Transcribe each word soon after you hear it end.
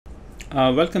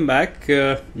Welcome back.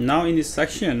 Now in this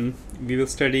section we will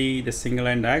study the single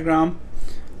line diagram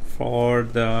for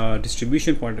the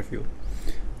distribution point of view.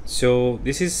 So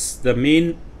this is the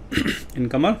main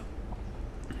incomer.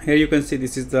 Here you can see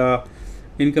this is the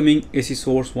incoming AC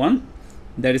source 1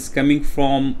 that is coming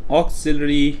from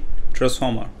auxiliary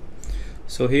transformer.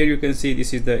 So here you can see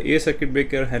this is the A circuit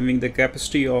breaker having the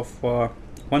capacity of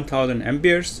 1000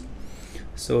 amperes.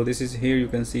 So this is here you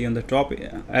can see on the top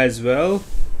as well.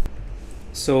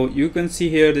 So you can see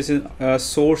here this is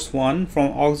source 1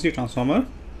 from auxiliary transformer.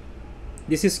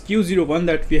 This is Q01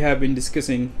 that we have been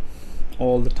discussing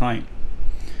all the time.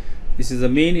 This is the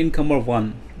main incomer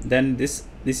 1. Then this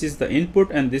is the input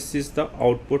and this is the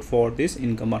output for this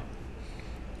incomer.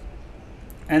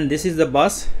 And this is the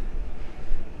bus.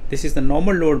 This is the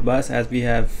normal load bus as we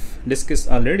have discussed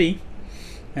already.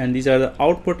 And these are the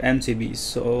output MCBs.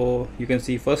 So you can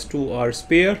see first two are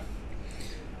spare.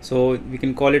 So we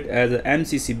can call it as a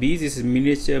MCCB. This is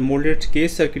miniature molded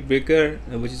case circuit breaker,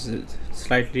 which is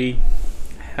slightly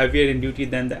heavier in duty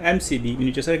than the MCB,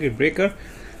 miniature circuit breaker.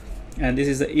 And this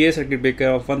is the A circuit breaker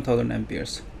of 1000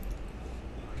 amperes.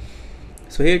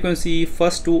 So here you can see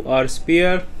first two are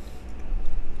spare,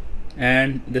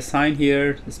 and the sign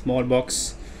here, the small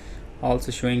box,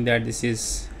 also showing that this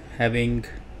is having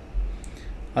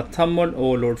a thermal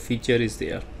overload feature is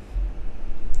there.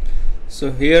 So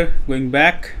here going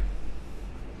back,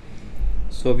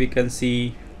 so we can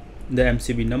see the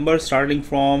MCB number starting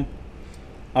from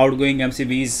outgoing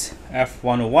MCBs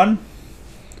F101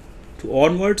 to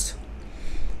onwards.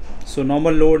 So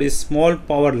normal load is small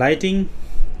power lighting,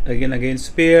 again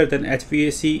spare, then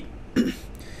HVAC.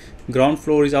 Ground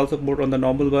floor is also put on the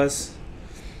normal bus.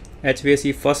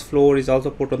 HVAC first floor is also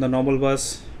put on the normal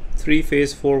bus.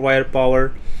 3-phase 4-wire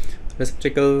power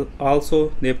receptacle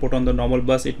also they put on the normal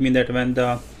bus. It means that when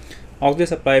the auxiliary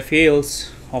supply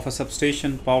fails of a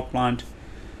substation power plant,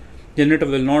 generator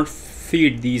will not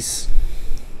feed these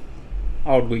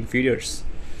outgoing feeders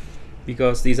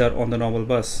because these are on the normal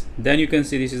bus. Then you can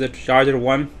see this is a charger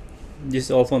 1. This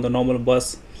is also on the normal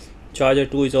bus. Charger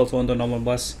 2 is also on the normal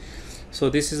bus. So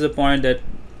this is the point that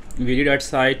we did at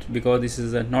site, because this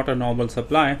is not a normal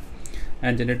supply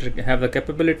and generator have the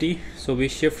capability, so we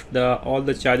shift all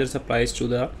the charger supplies to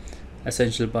the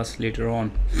essential bus later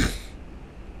on.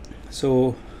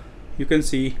 So you can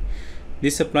see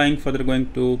this supplying further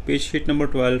going to page sheet number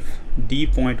 12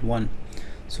 D.1.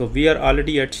 So we are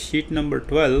already at sheet number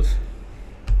 12.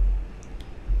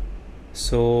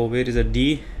 So where is a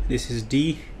D? This is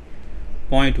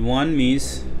D.1,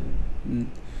 means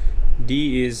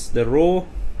D is the row,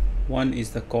 1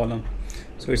 is the column.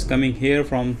 So it's coming here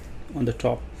from on the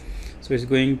top, so it's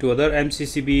going to other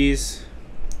MCCBs,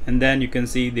 and then you can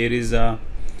see there is a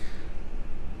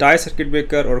tie circuit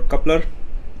breaker or coupler.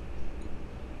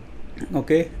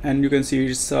 Okay, and you can see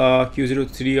it's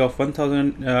Q03 of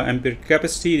 1000 ampere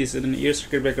capacity. This is an air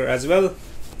circuit breaker as well.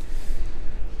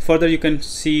 Further you can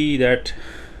see that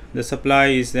the supply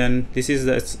is, then this is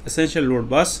the essential load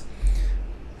bus.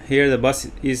 Here the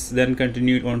bus is then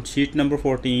continued on sheet number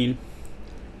 14,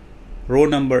 row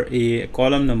number A,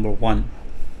 column number 1.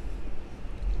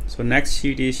 So next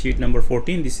sheet is sheet number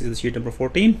 14. This is the sheet number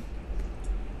 14,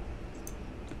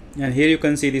 and here you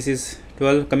can see this is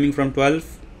 12 coming from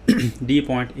 12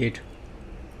 D.8,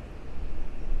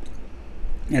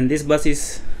 and this bus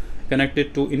is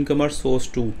connected to incomer source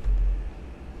 2.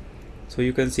 So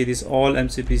you can see this all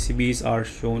MCPCBs are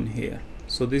shown here.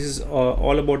 So this is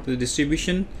all about the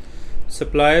distribution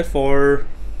supply for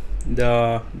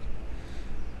the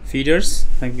feeders.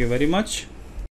 Thank you very much.